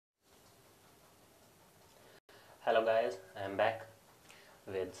Hello guys, I am back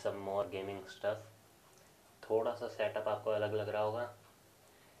with some more gaming stuff. थोड़ा सा setup आपको अलग लग रहा होगा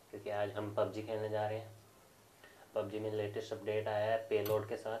क्योंकि आज हम पबजी खेलने जा रहे हैं। पबजी में लेटेस्ट अपडेट आया है पेलोड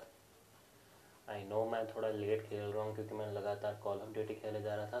के साथ। आई नो मैं थोड़ा लेट खेल रहा हूँ क्योंकि मैं लगातार कॉल ऑफ ड्यूटी खेलने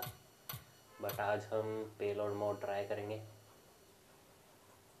जा रहा था, बट आज हम पेलोड मोड ट्राई करेंगे।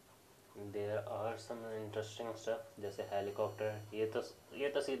 There are some interesting stuff जैसे हेलीकॉप्टर। ये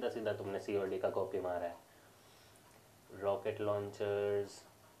तो सीधा सीधा तुमने COD का कॉपी मारा है। रॉकेट लॉन्चर्स,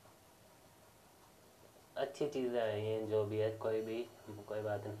 अच्छी चीज़ें आई हैं, जो भी है कोई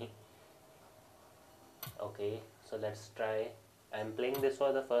बात नहीं। Okay, so let's try. I am playing this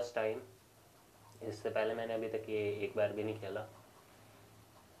for the first time. इससे पहले मैंने अभी तक ये एक बार भी नहीं खेला।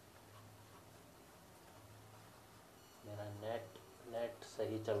 मेरा नेट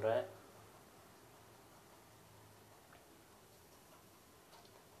सही चल रहा है।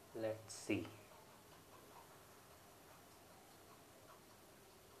 Let's see.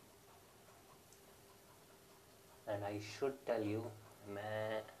 And I should tell you,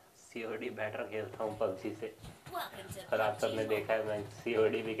 मैं COD बेटर खेलता हूँ पबजी से। और आप सबने देखा है मैं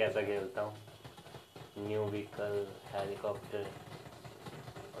COD भी कैसा खेलता हूँ। न्यू व्हीकल, हेलीकॉप्टर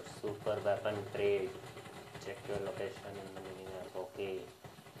और super weapon crate. Check your location in the mini map. Okay,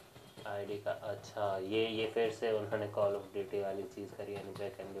 ID का अच्छा ये फिर से उन्होंने कॉल ऑफ ड्यूटी वाली चीज़ करी है। Any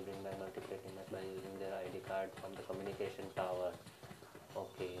can be bring bye मल्टीप्लेटिंग match by using their ID card from the communication tower.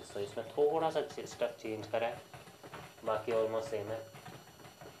 Okay, सो इसमें थोड़ा सा स्टफ चेंज करा है, बाकी ऑलमोस्ट सेम है।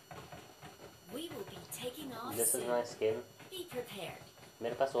 This is my skin.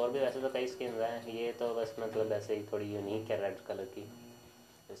 मेरे पास और भी वैसे तो कई स्किन हैं, ये तो बस मतलब ऐसे ही थोड़ी यूनिक है रेड कलर की,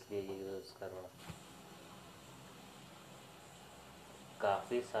 इसलिए ये यूज़ कर रहा हूँ।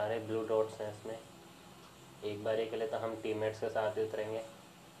 काफ़ी सारे ब्लू डॉट्स हैं इसमें। एक बार के लिए तो हम टीममेट्स के साथ ही उतरेंगे।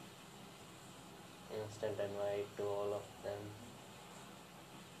 Instant invite to all of them.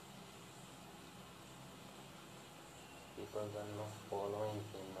 People are not following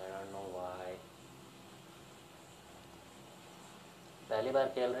him. I don't know why. पहली बार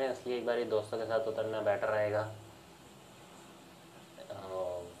खेल रहे हैं इसलिए एक बार ही दोस्तों के साथ उतरना बेटर रहेगा।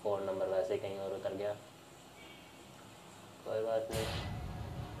 फ़ोन नंबर वैसे ही कहीं और उतर गया, कोई बात नहीं।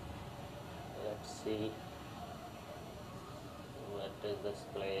 Let's see what is this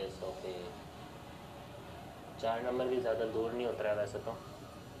place. Okay, 4 number भी ज़्यादा दूर नहीं उतरा वैसे तो,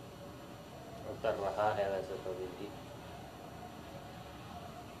 उतर रहा है वैसे तो भी।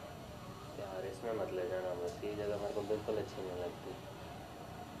 यार इसमें मत ले जाना, बस ये जगह मेरे को बिल्कुल अच्छी नहीं लगती।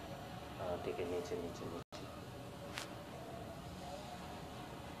 हाँ ठीक है, नीचे नीचे नीचे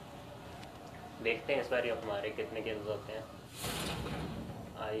देखते हैं इस बार हमारे कितने किल्स होते हैं।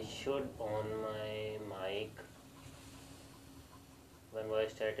 I should on my mic when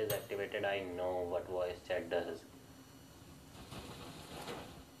voice chat is activated. I know what voice chat does.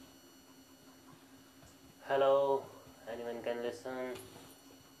 Hello, anyone can listen?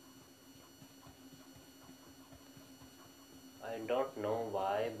 I don't know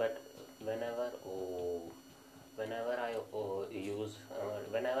why, but whenever I use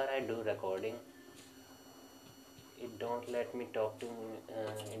whenever I do recording, it don't let me talk to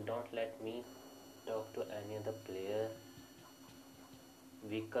any other player.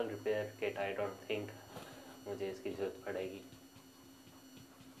 Vehicle repair kit, I don't think मुझे इसकी ज़रूरत पड़ेगी।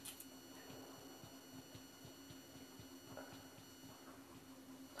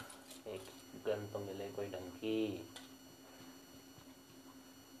 एक gun तो मिले कोई ढंग की।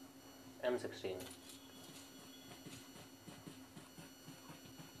 M16।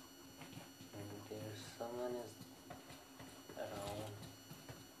 There's someone is around.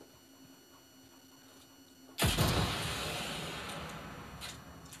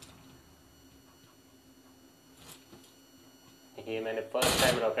 ये मैंने फर्स्ट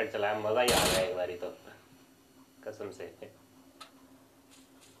टाइम रॉकेट चलाया, मज़ा ही आ गया एक बारी तो, कसम से।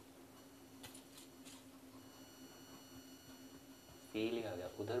 फील ही आ गया।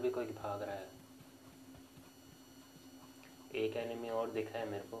 उधर भी कोई भाग रहा है। एक एनिमी और दिखा है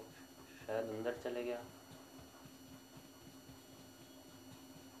मेरे को, शायद अंदर चले गया।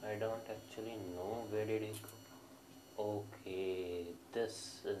 I don't actually know where did he go. Okay, this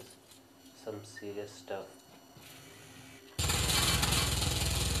is some serious stuff.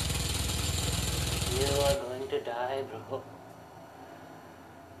 You are going to die, bro.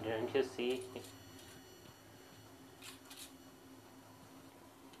 Didn't you see?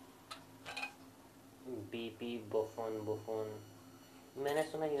 BP Buffon. मैंने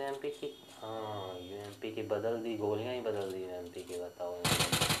सुना UMP की, हाँ UMP की बदल दी, गोलियां ही बदल दी UMP की। बताओ,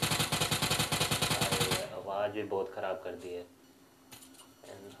 आवाज़ भी बहुत ख़राब कर दी है।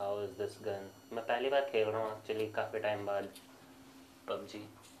 And how is this gun? मैं पहली बार खेल रहा हूँ एक्चुअली काफ़ी टाइम बाद पबजी।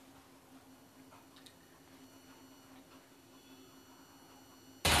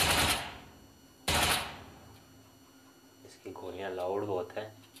 इसकी गोलियां लाउड बहुत है।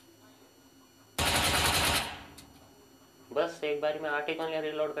 बस एक बारी में 8 ही गोलियां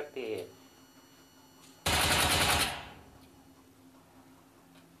रिलोड करती है ये।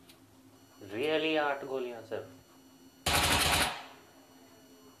 रियली 8 गोलियां सिर्फ?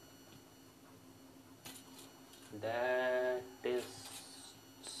 That is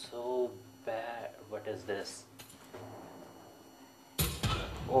so bad. What is this?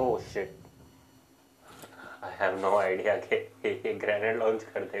 Oh shit. I have no idea कि ये ग्रेनेड लॉन्च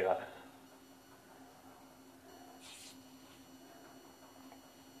कर देगा।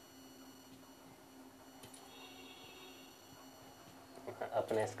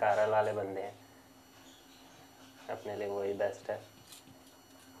 अपने स्कारल वाले बंदे हैं, अपने लिए वही बेस्ट है।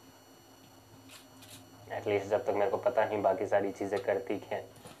 एटलीस्ट जब तक मेरे को पता नहीं बाकी सारी चीज़ें करती क्या हैं,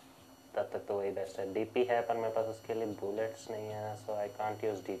 तब तक तो वही बेस्ट है। डीपी है पर मेरे पास उसके लिए बुलेट्स नहीं है, सो I can't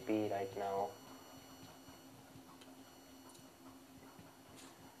use DP right now.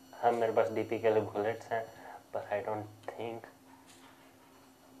 हाँ मेरे पास डीपी के लिए बुलेट्स हैं, पर I don't think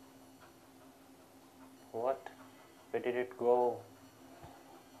what where did it go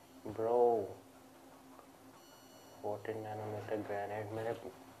bro. 14 nanometre grenade मेरे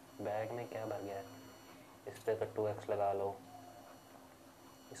बैग में क्या भर गया है? इस पे तो 2x लगा लो।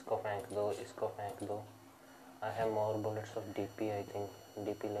 इसको फेंक दो, इसको फेंक दो। I have more bullets of DP. I think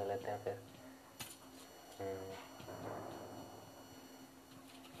DP ले लेते हैं फिर।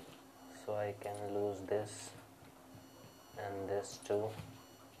 सो I can lose this and this to.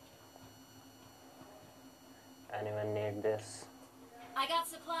 Anyone need this? I got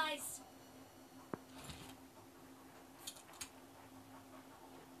supplies.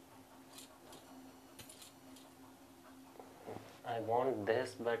 I want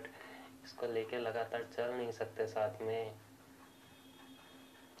this, but इसको लेके लगातार चल नहीं सकते साथ में।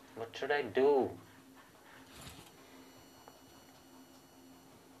 What should I do?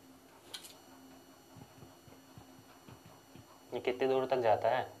 ये कितनी दूर तक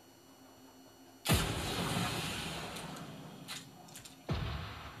जाता है?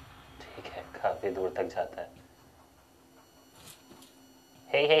 ठीक है, काफी दूर तक जाता है।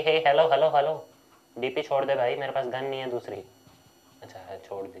 हे हे हे, हेलो हेलो हेलो। डीपी छोड़ दे भाई, मेरे पास गन नहीं है दूसरी। अच्छा है,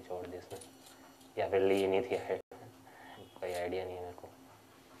 छोड़ दी इसने, या फिर ली नहीं थी है। कोई आइडिया नहीं है मेरे को।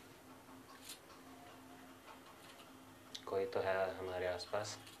 कोई तो है हमारे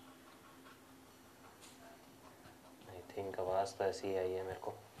आसपास। आई थिंक आवाज़ तो ऐसी आई है मेरे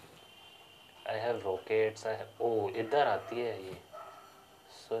को। I have rockets, I have, ओ इधर आती है ये।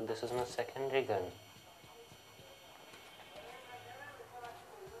 So this is my secondary gun.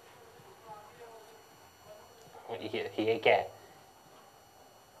 ये क्या है?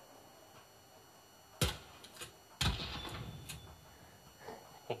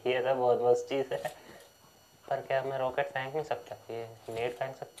 ये तो बहुत मस्त चीज़ है, पर क्या मैं रॉकेट फेंक नहीं सकता? ये नेट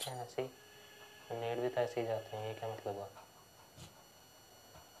फेंक सकते हैं ऐसे ही? नेट भी तो ऐसे ही जाते हैं, ये क्या मतलब हुआ?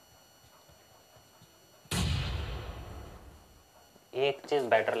 एक चीज़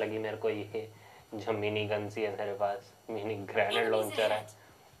बेटर लगी मेरे को, ये जो मिनी गन सी है मेरे पास, मिनी ग्रेनेड लॉन्चर है,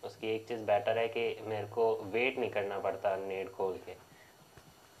 उसकी एक चीज़ बेटर है कि मेरे को वेट नहीं करना पड़ता नेट खोल के।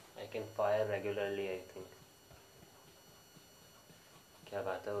 I can fire regularly. I think क्या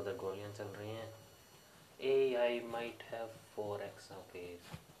बात है, उधर गोलियां चल रही हैं। I might have 4x. Okay,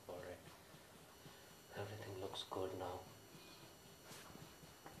 alright. Everything looks good now.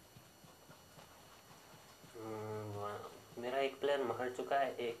 मेरा एक प्लेयर मर चुका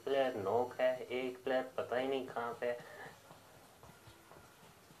है, एक प्लेयर नॉक है, एक प्लेयर पता ही नहीं कहाँ पे।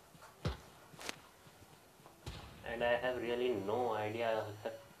 And I have really no idea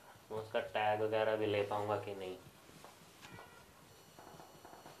मैं उसका टैग वगैरह भी ले पाऊंगा कि नहीं।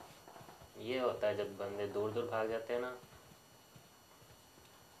 ये होता है जब बंदे दूर दूर भाग जाते हैं ना।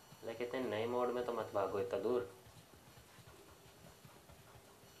 लेकिन इतने नए मोड में तो मत भागो इतना दूर।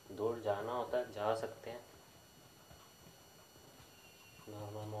 दूर जाना होता है जा सकते हैं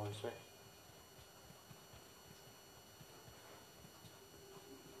नॉर्मल मोड्स में।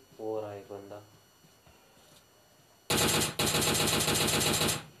 वो रहा एक बंदा।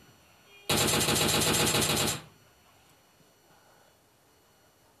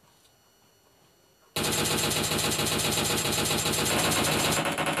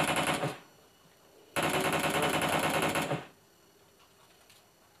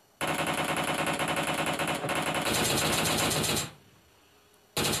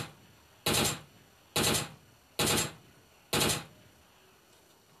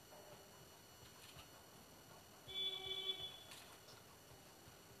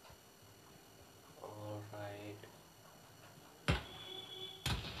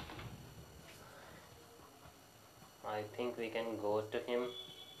 I think we can go to him.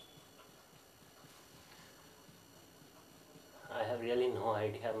 I have really no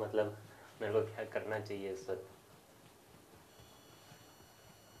idea, मतलब मेरे को क्या करना चाहिए इस वक्त.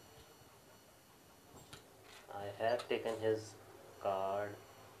 I have taken his card.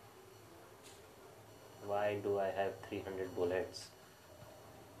 Why do I have 300 bullets?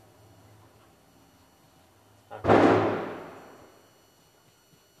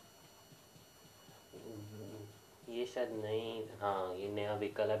 ये शायद नहीं, हाँ ये नया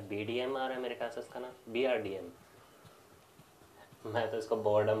व्हीकल है. BDM आ रहा है मेरे ख्याल से इसका नाम, BRDM. मैं तो इसको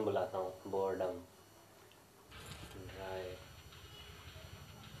बोर्डम बुलाता हूँ, बोर्डम.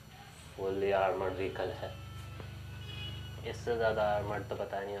 फुल्ली आर्मर्ड व्हीकल है. इससे ज़्यादा आर्मर्ड तो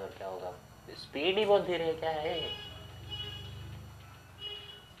पता नहीं और क्या होगा. स्पीड ही बहुत धीरे है, क्या है.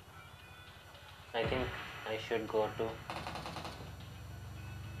 I think I should go to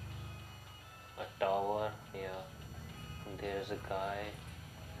a tower. Yeah, there's a guy.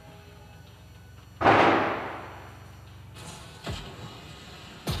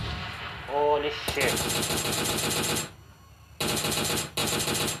 Holy shit.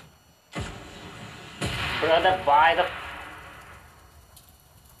 Brother, why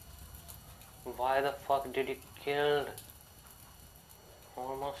the fuck did he kill?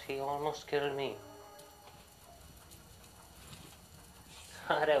 He almost killed me.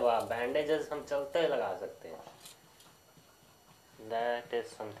 अरे वाह, बैंडेजेस हम चलते लगा सकते हैं. That is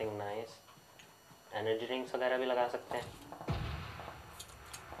something nice. Energy drinks वगैरह भी लगा सकते हैं.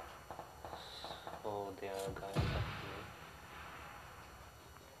 So there are guys.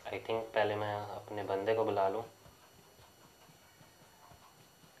 I think पहले मैं अपने बंदे को बुला लूँ.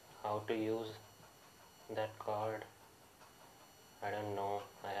 How to use that card? I don't know.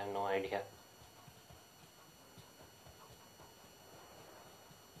 I have no idea.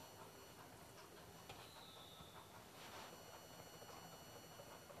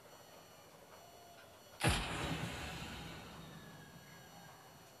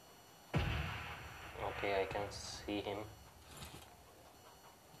 Okay, I can see him.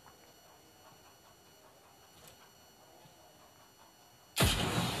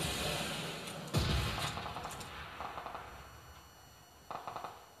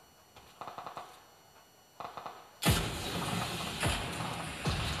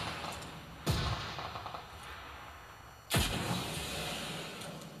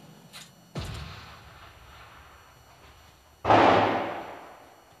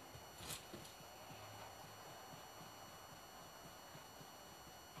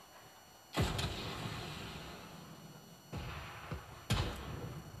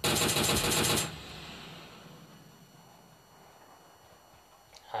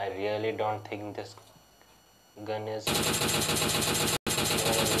 I really don't think this gun is even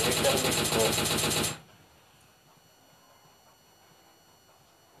a little bit good.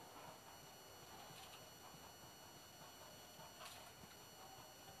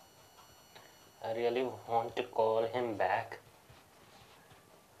 I really want to call him back.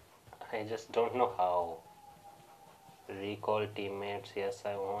 I just don't know how. Recall teammates. Yes,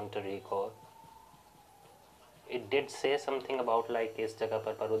 I want to recall. It did say something about like इस जगह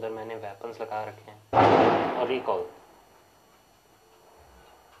पर उधर मैंने weapons लगा रखे हैं. और recall.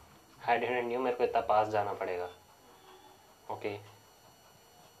 I didn't knew मेरे को इतना पास जाना पड़ेगा. Okay.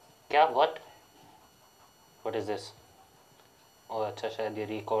 क्या? What is this? ओह अच्छा, शायद ये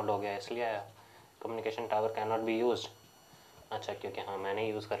रिकॉर्ड हो गया इसलिए आया. Communication tower can not be used. अच्छा, क्योंकि हाँ मैंने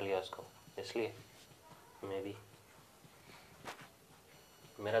यूज़ कर लिया उसको, इसलिए मे बी.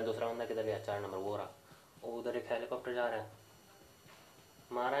 मेरा दूसरा बंदा किधर गया? 4 नंबर वो रहा. ओ उधर एक हेलीकॉप्टर जा रहा है.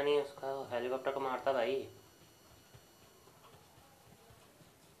 मारा नहीं उसका, हेलीकॉप्टर को मारता भाई.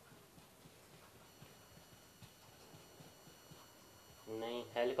 नहीं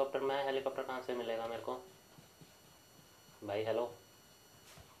हेलीकॉप्टर, मैं हेलीकॉप्टर कहाँ से मिलेगा मेरे को भाई. हेलो,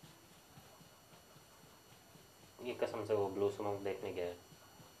 ये कसम से वो ब्लू स्मोक देखने गया है.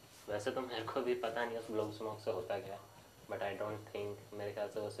 वैसे तो मेरे को भी पता नहीं उस ब्लू स्मोक से होता क्या, बट आई डोंट थिंक, मेरे ख्याल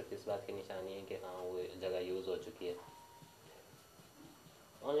से वो सिर्फ इस बात की निशानी है कि हाँ वो जगह यूज़ हो चुकी है.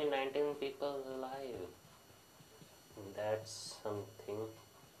 Only 19 people alive, that's something.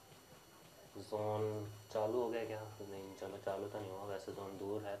 Zone चालू हो गया क्या? नहीं चलो, चालू तो नहीं हुआ. वैसे जोन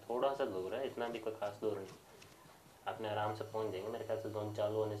दूर है, थोड़ा सा दूर है, इतना भी कोई खास दूर नहीं. अपने आराम से पहुंच जाएंगे मेरे ख्याल से. जोन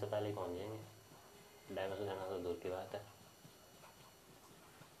चालू होने से पहले ही पहुंच जाएंगे. डैमेज हो जाना तो दूर की बात है.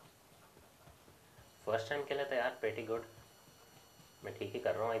 फर्स्ट टाइम के लिए तो यार प्रेटी गुड. मैं ठीक ही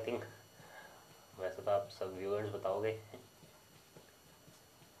कर रहा हूँ आई थिंक. वैसे तो आप सब व्यूअर्स बताओगे.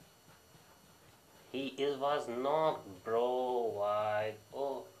 He was knocked bro. Why?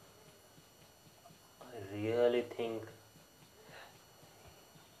 Oh, really think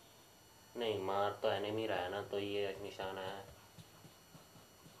नहीं, मार तो एनिमी रहा है ना, तो ये एक निशाना है।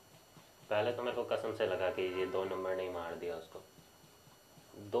 पहले तो मेरे को कसम से लगा कि ये 2 नंबर नहीं मार दिया उसको।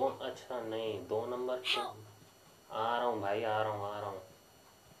 दो, अच्छा नहीं, 2 नंबर तो आ रहा हूँ भाई, आ रहा हूँ, आ रहा हूँ।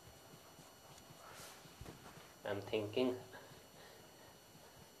 I am thinking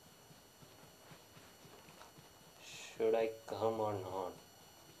should I come or not.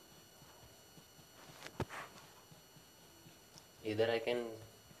 Either I can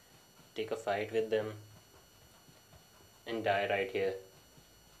take a fight with them and die right here,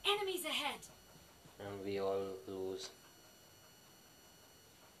 Enemies ahead. and we all lose.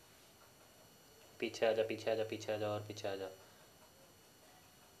 पीछे आजा, पीछे आजा, पीछे आजा, और पीछे आजा।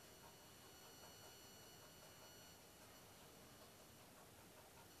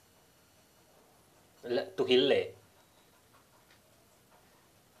 तू हिल ले।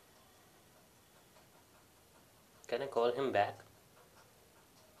 Can I call him back?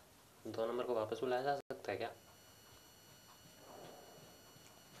 2 number को वापस बुलाया जा सकता है क्या?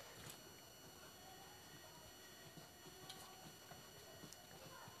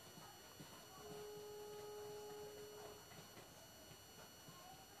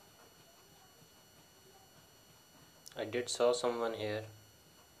 I did saw someone here.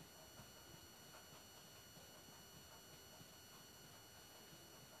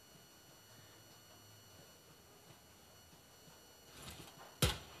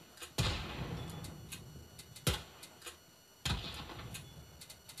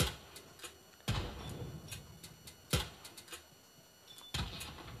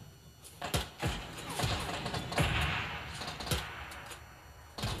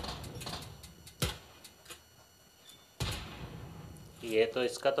 ये तो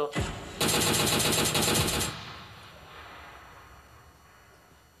इसका तो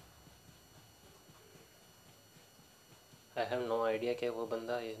आई हैव नो आइडिया कि वो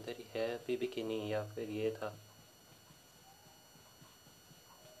बंदा इधर ही है अभी भी कि नहीं, या फिर ये था।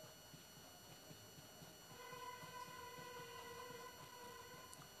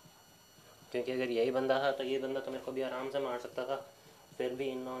 क्योंकि अगर यही बंदा था तो ये बंदा तो मेरे को भी आराम से मार सकता था। फिर भी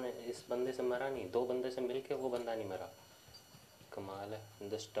इन्होंने इस बंदे से मरा नहीं, 2 बंदे से मिल के वो बंदा नहीं मरा। कमाल है।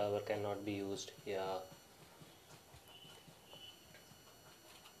 This tower can not be used, या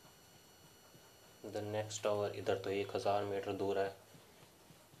द नेक्स्ट टावर इधर तो 1000 मीटर दूर है,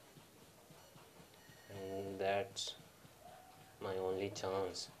 and that's my only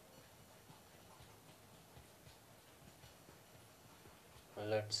chance.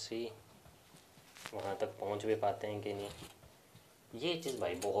 Let's see वहाँ तक पहुँच भी पाते हैं कि नहीं। ये चीज़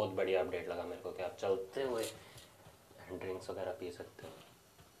भाई बहुत बढ़िया अपडेट लगा मेरे को कि आप चलते हुए ड्रिंक्स वगैरह पी सकते हो।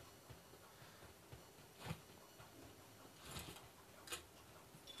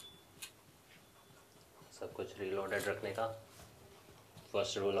 सब कुछ रीलोडेड रखने का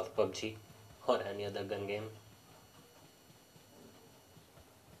फर्स्ट रूल ऑफ पबजी और any other gun game.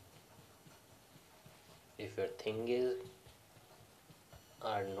 If your thing is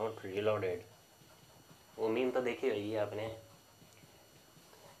are not reloaded, वो मीम तो देखी होगी आपने,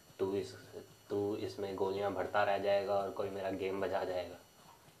 तू इस तू इसमें गोलियां भरता रह जाएगा और कोई मेरा गेम बजा जाएगा।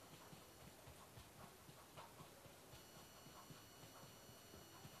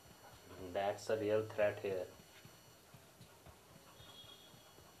 That's a real threat here.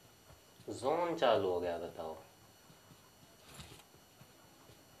 Zone चालू हो गया, बताओ।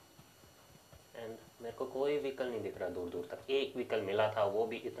 एंड मेरे को कोई व्हीकल नहीं दिख रहा दूर दूर तक। एक व्हीकल मिला था, वो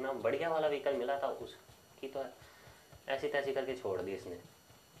भी इतना बढ़िया वाला व्हीकल मिला था, उसकी तो ऐसी तैसी करके छोड़ दी इसने।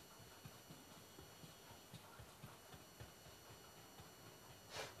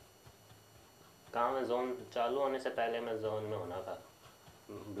 कहाँ मैं जोन चालू होने से पहले मैं जोन में होना था,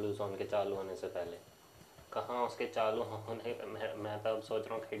 ब्लू जोन के चालू होने से पहले। कहाँ उसके चालू होने पे मैं तो अब सोच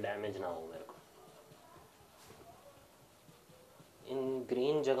रहा हूँ कहीं डैमेज ना हो मेरे को। इन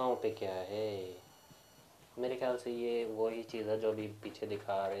ग्रीन जगहों पे क्या है? मेरे ख्याल से ये वही चीज़ है जो अभी पीछे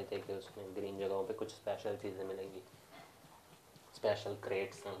दिखा रहे थे कि उसमें ग्रीन जगहों पे कुछ स्पेशल चीज़ें मिलेंगी, स्पेशल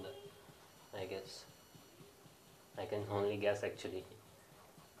क्रेट्स अंदर। I guess, I can only guess actually.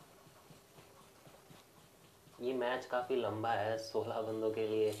 ये मैच काफ़ी लंबा है, 16 बंदों के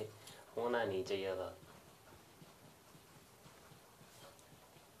लिए होना नहीं चाहिए था।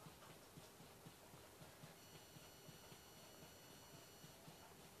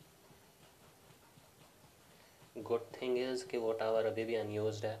 गुड थिंग इज़ कि वो टावर अभी भी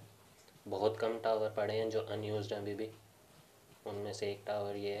अनयूज्ड है। बहुत कम टावर पड़े हैं जो अनयूज्ड हैं अभी भी, उनमें से एक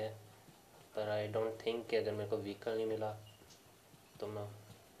टावर ये है। पर आई डोंट थिंक कि अगर मेरे को व्हीकल नहीं मिला तो मैं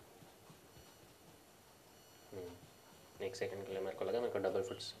एक सेकंड के लिए मेरे को लगा मेरे को डबल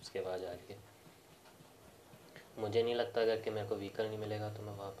फुट की आवाज़ आ रही है। मुझे नहीं लगता अगर कि मेरे को व्हीकल नहीं मिलेगा तो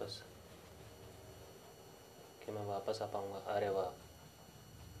मैं वापस आ पाऊँगा। अरे वाह,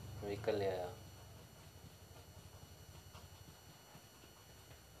 व्हीकल ले आया।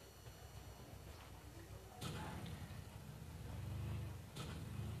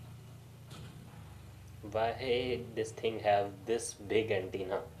 Why this thing have this big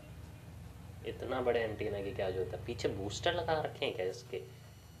antenna? इतना बड़े एंटीना की क्या जरूरत है? पीछे बूस्टर लगा रखे हैं क्या इसके?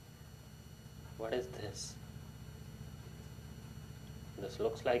 What is this? This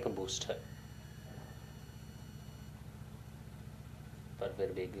looks like a booster. पर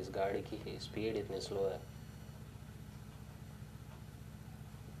फिर भी इस गाड़ी की स्पीड इतनी स्लो है।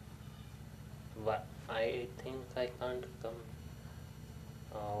 I think I can't come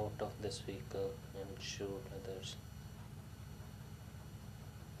out of this vehicle and shoot others.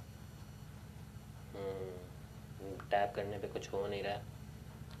 Tap करने पे कुछ हो नहीं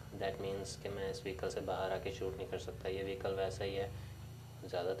रहा। दैट मीन्स कि मैं इस व्हीकल से बाहर आके शूट नहीं कर सकता। ये व्हीकल वैसा ही है।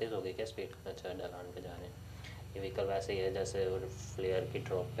 ज़्यादा तेज़ हो गई क्या स्पीड? अच्छा, ढलान पे जा रहे हैं। ये व्हीकल वैसे ही है जैसे फ्लेयर की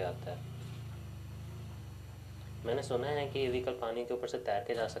ड्रॉप पे आता है। मैंने सुना है कि ये व्हीकल पानी के ऊपर से तैर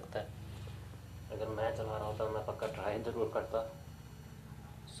के जा सकता है। अगर मैं चला रहा होता मैं पक्का ट्राई ज़रूर करता।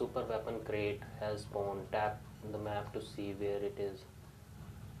 Super weapon crate has spawn, tap the map to C where it is.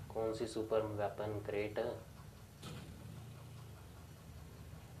 कौन सी सुपर वेपन क्रेट है?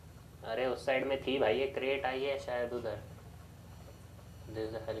 अरे उस साइड में थी भाई, ये क्रेट आई है शायद उधर। This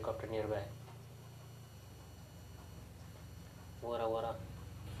is a helicopter near by. वो रहा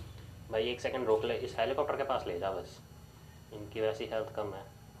भाई, एक सेकंड रोक ले, इस हेलीकॉप्टर के पास ले जा बस। इनकी वैसी हेल्थ कम है।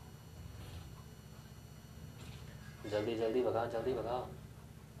 जल्दी जल्दी भगा, जल्दी भगा।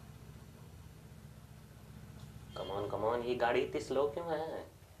 कमान कमान, ये गाड़ी इतनी स्लो क्यों है?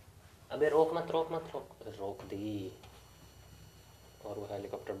 अबे रोक मत, रोक मत, रोक दी। और वो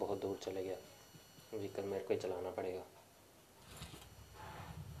हेलीकॉप्टर बहुत दूर चले गया। व्हीकल मेरे को ही चलाना पड़ेगा।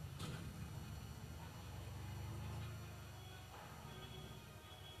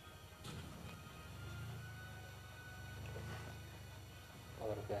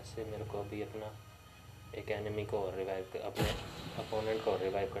 और वैसे मेरे को अभी अपना एक एनिमी को और रिवाइव, अपने अपोनेंट को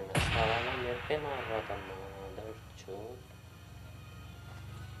रिवाइव करना है। साला मेरे पे मार रहा था मदर चोद।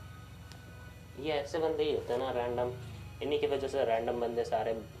 ये ऐसे बंदे ही होते हैं ना रैंडम। इन्हीं की वजह से रैंडम बंदे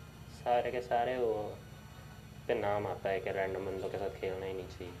सारे सारे के सारे वो पे नाम आता है कि रैंडम बंदों के साथ खेलना ही नहीं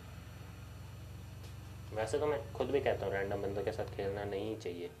चाहिए। वैसे तो मैं खुद भी कहता हूँ रैंडम बंदों के साथ खेलना नहीं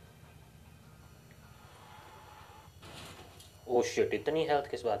चाहिए। ओ शिट, इतनी हेल्थ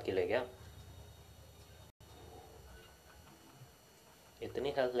किस बात की ले गया?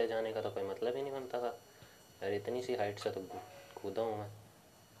 इतनी हेल्थ ले जाने का तो कोई मतलब ही नहीं बनता था यार। इतनी सी हाइट से तो कूदा हूँ मैं।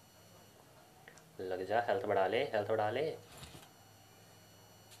 लग जा, हेल्थ बढ़ा ले, हेल्थ बढ़ा ले।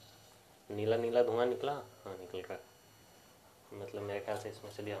 नीला नीला धुआं निकला। हाँ निकल रहा है। मतलब मेरे ख्याल से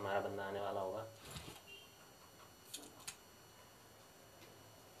इसमें से भी हमारा बंदा आने वाला होगा।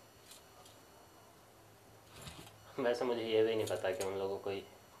 वैसे मुझे ये भी नहीं पता कि उन लोगों को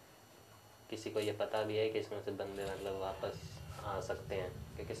किसी को ये पता भी है कि इसमें से बंदे मतलब वापस आ सकते हैं,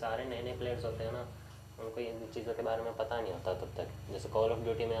 क्योंकि सारे नए नए प्लेयर्स होते हैं ना, उनको इन चीज़ों के बारे में पता नहीं होता तब तक। जैसे कॉल ऑफ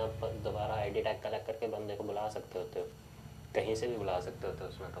ड्यूटी में आप दोबारा आईडी टैग कलेक्ट करके बंदे को बुला सकते होते हो, कहीं से भी बुला सकते होते हो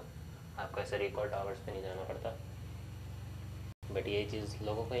उसमें, तो आपको ऐसे रिकॉर्ड टावर्स पे नहीं जाना पड़ता। बट ये चीज़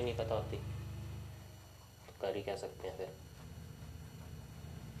लोगों को ही नहीं पता होती, तो कर ही क्या सकते हैं फिर।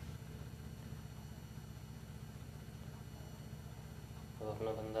 तो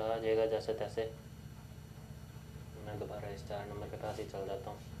अपना बंदा आ जाएगा जैसे तैसे। मैं दोबारा इस 4 नंबर के पास ही चल जाता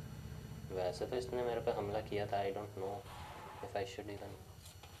हूँ। वैसे तो इसने मेरे पे हमला किया था। I don't know if I should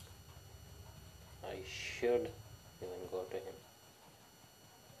even go to him.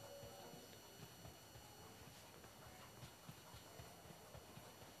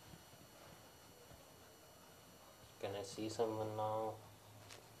 Can I see someone now?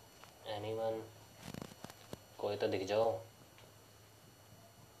 Anyone? कोई तो दिख जाओ।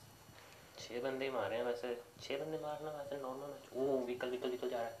 6 बंदे ही मारे हैं वैसे। 6 बंदे मारना वैसे नॉर्मल है। ओ व्हीकल व्हीकल व्हीकल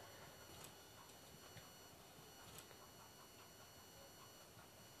जा रहा है।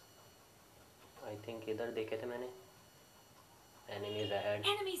 आई थिंक इधर देखे थे मैंने। Enemies ahead.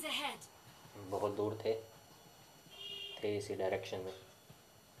 Enemies ahead. बहुत दूर थे इसी डायरेक्शन में।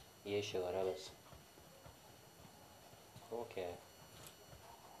 ये श्योर है बस। वो क्या है?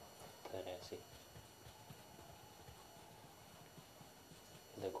 इधर ऐसी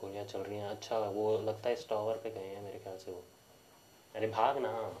इधर गोलियाँ चल रही हैं। अच्छा वो लगता है इस टावर पे गए हैं मेरे ख्याल से वो। अरे भाग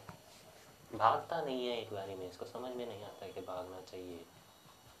ना। भागता नहीं है एक बारी में, इसको समझ में नहीं आता है कि भागना चाहिए।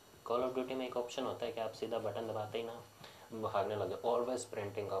 कॉल ऑफ ड्यूटी में एक ऑप्शन होता है कि आप सीधा बटन दबाते ही ना भागने लगे। ऑलवेज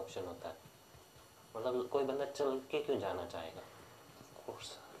स्प्रिंटिंग का ऑप्शन होता है। मतलब कोई बंदा चल के क्यों जाना चाहेगा?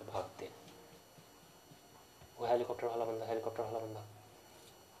 कोर्स भागते हैं। वो हेलीकॉप्टर वाला बंदा, हेलीकॉप्टर वाला बंदा।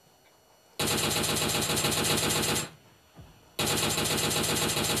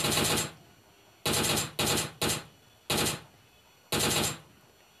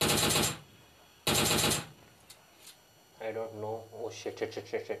 I don't know. Oh shit shit shit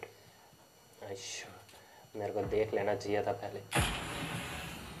shit shit. मेरे को देख लेना चाहिए था पहले,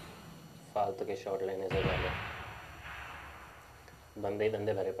 फालतू के शॉट लेने से पहले। बंदे ही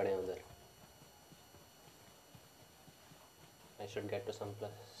बंदे भरे पड़े हैं उधर। I should get to some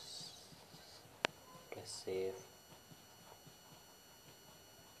place safe.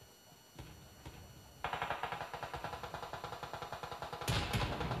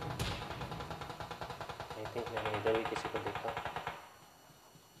 I think मैंने इधर भी किसी को देखा,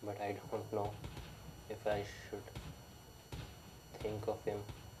 but I don't know if I should think of him.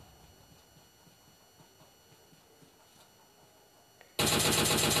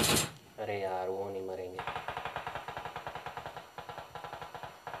 अरे यार वो नहीं मरेंगे।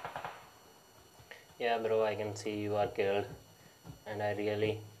 Yeah bro, I can see you are killed and I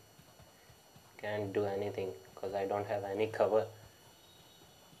really can't do anything because I don't have any cover.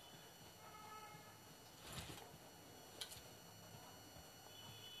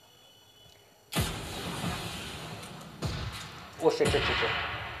 Oh shit shit shit shit.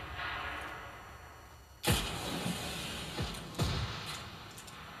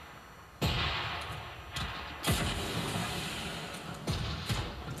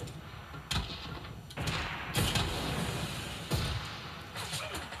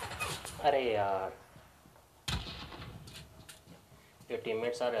 अरे यार, your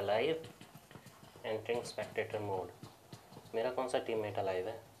teammates are alive. Entering spectator mode. मेरा कौन सा teammate alive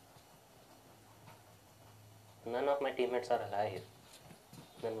है? None of my teammates are alive.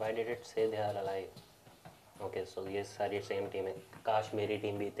 Then why did it say they are alive? Okay, so ये सारी same team है। काश मेरी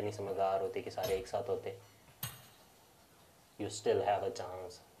टीम भी इतनी समझदार होती कि सारे एक साथ होते। You still have a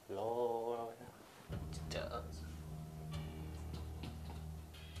chance, Lord. Chance.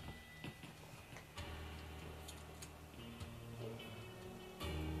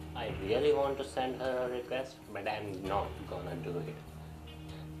 I really want to send her a request, but I'm not gonna do it.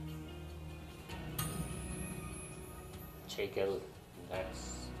 Chekel,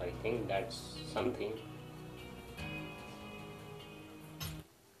 I think that's something.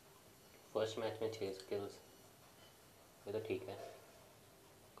 First match में 6 स्किल्स, ये तो ठीक है,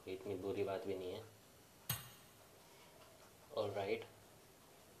 कोई इतनी बुरी बात भी नहीं है। Alright,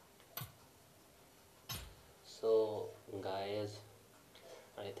 so guys,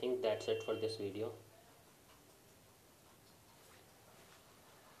 I think that's it for this video.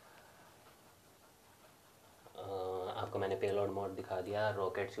 आपको मैंने पेलोड मोड दिखा दिया,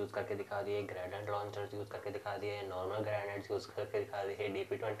 रॉकेट्स यूज़ करके दिखा दिए, ग्रेनेड लॉन्चर्स यूज़ करके दिखा दिए, नॉर्मल ग्रेनेड्स यूज़ करके दिखा दिए,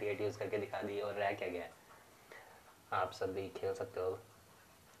 DP-28 यूज़ करके दिखा दिए, और रह क्या गया है। आप सब भी खेल सकते हो,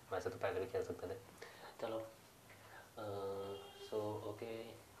 वैसे तो पहले भी खेल सकते थे। चलो, so okay,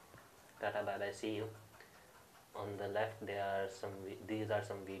 tata bye bye, C you. On the left these are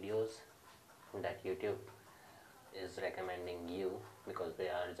some videos that YouTube is recommending you because they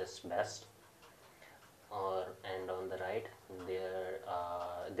are just best. And on the right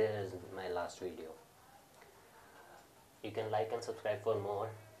there is my last video. You can like and subscribe for more,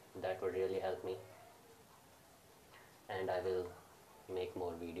 that would really help me, and I will make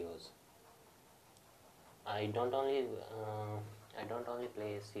more videos. I don't only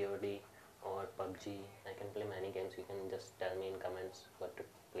play COD or PUBG. I can play many games. You can just tell me in comments what to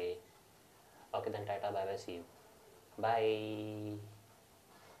play. Okay then, tata, bye bye, see you, bye.